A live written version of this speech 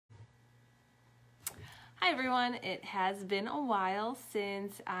Hi everyone, it has been a while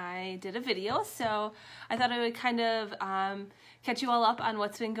since I did a video, so I thought I would kind of catch you all up on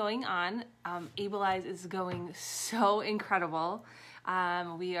what's been going on. Able-Eyes is going so incredible.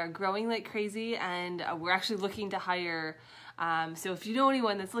 We are growing like crazy, and we're actually looking to hire. So if you know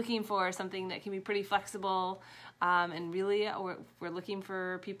anyone that's looking for something that can be pretty flexible, and really we're looking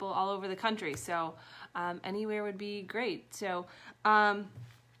for people all over the country, so anywhere would be great. So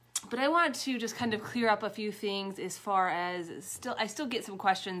but I want to just kind of clear up a few things as far as I still get some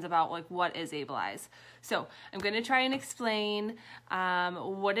questions about like what is Able-Eyes. So I'm going to try and explain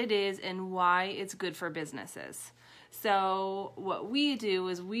what it is and why it's good for businesses. So what we do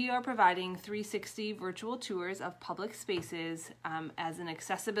is we are providing 360 virtual tours of public spaces as an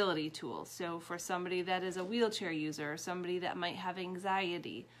accessibility tool. So for somebody that is a wheelchair user, or somebody that might have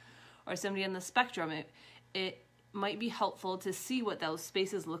anxiety, or somebody on the spectrum, it might be helpful to see what those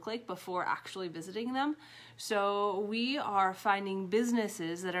spaces look like before actually visiting them. So we are finding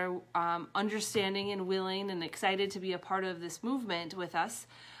businesses that are understanding and willing and excited to be a part of this movement with us.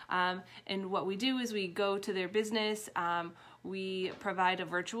 And what we do is we go to their business, we provide a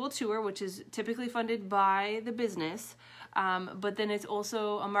virtual tour, which is typically funded by the business, but then it's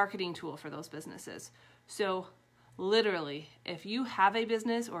also a marketing tool for those businesses. So literally, if you have a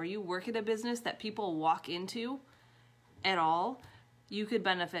business or you work at a business that people walk into at all, you could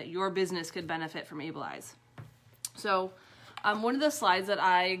benefit, your business could benefit from Able-Eyes. So one of the slides that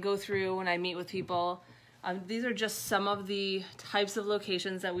I go through when I meet with people, these are just some of the types of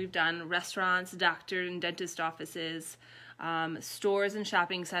locations that we've done: restaurants, doctor and dentist offices, stores and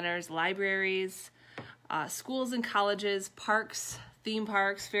shopping centers, libraries, schools and colleges, parks, theme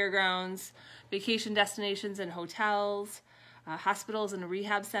parks, fairgrounds, vacation destinations and hotels, hospitals and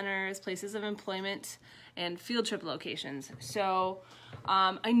rehab centers, places of employment, and field trip locations. So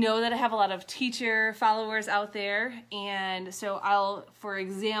I know that I have a lot of teacher followers out there, and so for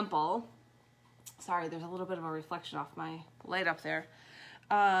example, sorry, there's a little bit of a reflection off my light up there.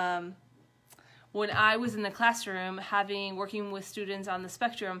 When I was in the classroom working with students on the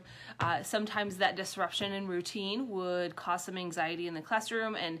spectrum, sometimes that disruption in routine would cause some anxiety in the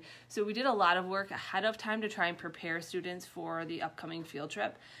classroom, and so we did a lot of work ahead of time to try and prepare students for the upcoming field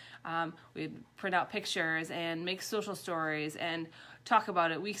trip. We'd print out pictures and make social stories and talk about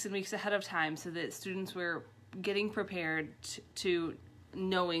it weeks and weeks ahead of time so that students were getting prepared to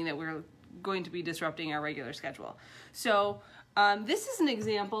knowing that we're going to be disrupting our regular schedule. So this is an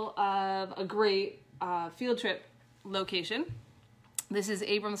example of a great field trip location. This is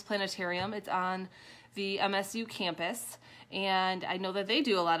Abrams Planetarium. It's on the MSU campus, and I know that they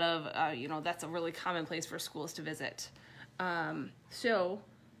do a lot of, that's a really common place for schools to visit. So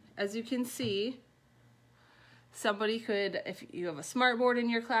as you can see, somebody could, if you have a smartboard in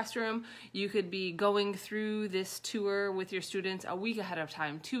your classroom, you could be going through this tour with your students a week ahead of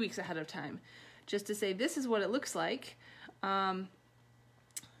time, 2 weeks ahead of time, just to say this is what it looks like. And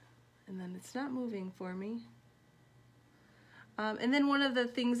then it's not moving for me. And then one of the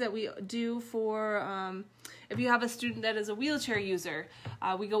things that we do for, if you have a student that is a wheelchair user,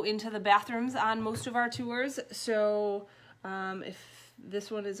 we go into the bathrooms on most of our tours. So if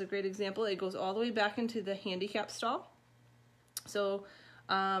this one is a great example, it goes all the way back into the handicap stall. So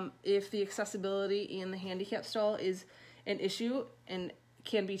if the accessibility in the handicap stall is an issue and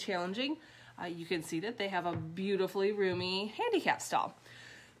can be challenging, you can see that they have a beautifully roomy handicap stall.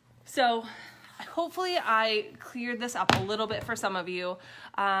 So hopefully I cleared this up a little bit for some of you.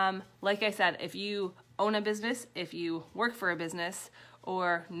 Like I said, if you own a business, if you work for a business,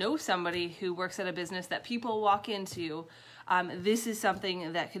 or know somebody who works at a business that people walk into, this is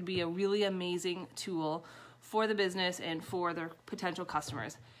something that could be a really amazing tool for the business and for their potential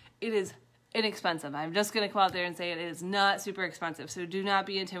customers. It is inexpensive. I'm just going to come out there and say it is not super expensive, so do not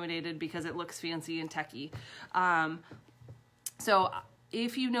be intimidated because it looks fancy and techy. So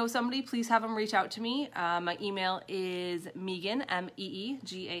if you know somebody, please have them reach out to me. My email is Meegan,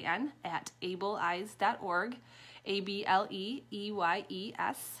 MEEGAN, @ableeyes.org,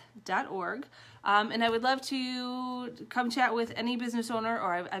 ABLEEYES.org. And I would love to come chat with any business owner,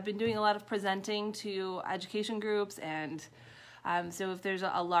 or I've been doing a lot of presenting to education groups, and so if there's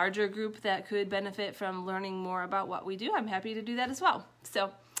a larger group that could benefit from learning more about what we do, I'm happy to do that as well.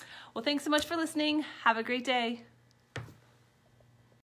 So, well, thanks so much for listening. Have a great day.